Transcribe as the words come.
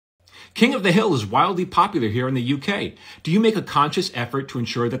King of the Hill is wildly popular here in the UK. Do you make a conscious effort to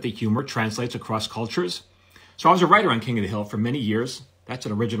ensure that the humor translates across cultures? So I was a writer on King of the Hill for many years. That's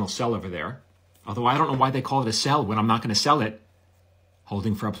an original sell over there. Although I don't know why they call it a sell when I'm not going to sell it.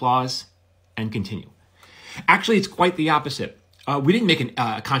 Holding for applause and continue. Actually, it's quite the opposite. We didn't make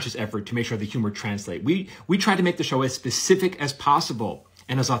a conscious effort to make sure the humor translate. We tried to make the show as specific as possible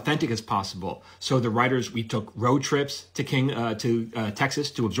and as authentic as possible. So the writers, we took road trips to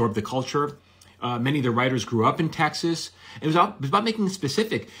Texas to absorb the culture. Many of the writers grew up in Texas. It was about making it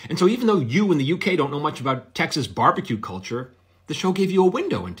specific. And so even though you in the UK don't know much about Texas barbecue culture, the show gave you a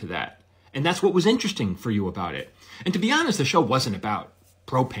window into that. And that's what was interesting for you about it. And to be honest, the show wasn't about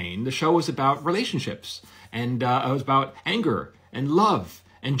propane. The show was about relationships. And it was about anger and love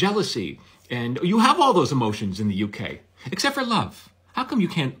and jealousy. And you have all those emotions in the UK, except for love. How come you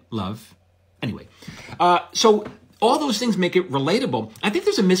can't love? Anyway, so all those things make it relatable. I think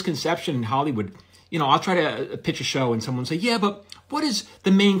there's a misconception in Hollywood. You know, I'll try to pitch a show and someone will say, yeah, but what is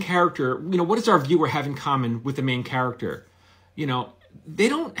the main character? You know, what does our viewer have in common with the main character? You know, they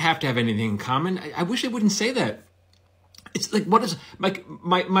don't have to have anything in common. I wish they wouldn't say that. It's like, what is, like,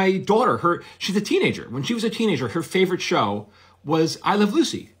 my daughter, she's a teenager. When she was a teenager, her favorite show was I Love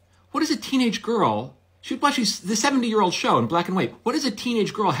Lucy. What does a teenage girl, she's the 70-year-old show in black and white. What does a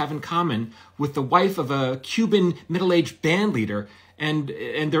teenage girl have in common with the wife of a Cuban middle-aged band leader and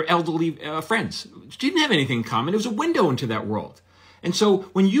their elderly friends? She didn't have anything in common. It was a window into that world. And so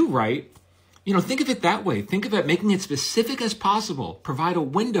when you write, you know, think of it that way. Think of it making it specific as possible. Provide a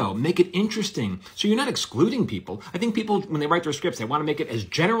window. Make it interesting. So you're not excluding people. I think people, when they write their scripts, they want to make it as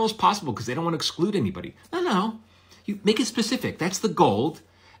general as possible because they don't want to exclude anybody. No. You make it specific. That's the gold.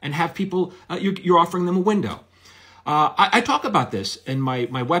 And have people, you're offering them a window. I talk about this in my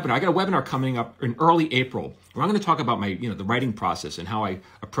webinar. I got a webinar coming up in early April where I'm going to talk about my, the writing process and how I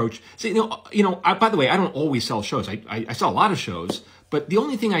approach. So, by the way, I don't always sell shows. I sell a lot of shows, but the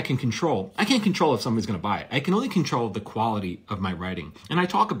only thing I can't control if somebody's going to buy it. I can only control the quality of my writing. And I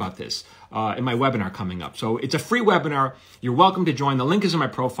talk about this in my webinar coming up. So it's a free webinar. You're welcome to join. The link is in my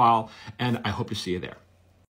profile, and I hope to see you there.